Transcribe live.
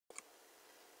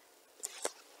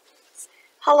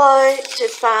Hello to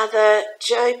Father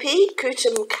Jopi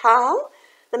Kutum Karl,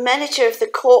 the manager of the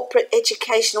Corporate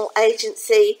Educational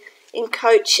Agency in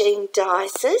Cochin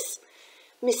Diocese,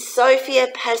 Miss Sophia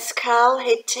Pascal,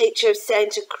 head teacher of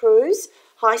Santa Cruz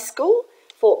High School,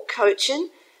 Fort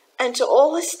Cochin, and to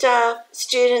all the staff,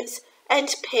 students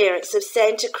and parents of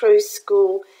Santa Cruz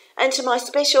School, and to my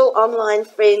special online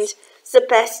friend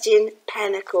Sebastian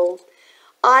Panicle.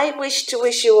 I wish to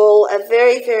wish you all a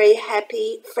very, very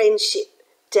happy Friendship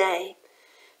Day.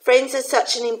 Friends are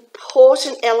such an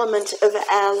important element of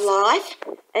our life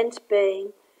and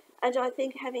being, and I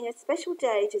think having a special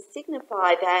day to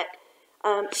signify that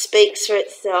speaks for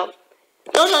itself.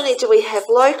 Not only do we have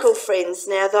local friends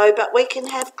now though, but we can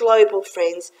have global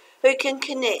friends who can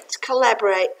connect,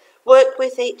 collaborate, work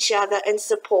with each other and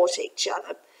support each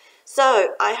other.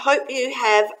 So I hope you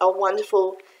have a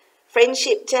wonderful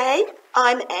Friendship Day.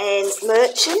 I'm Anne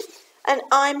Mirtschin and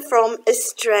I'm from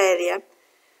Australia.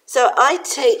 So I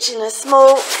teach in a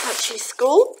small country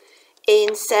school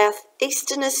in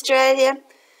southeastern Australia,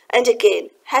 and again,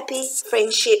 happy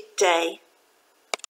Friendship Day.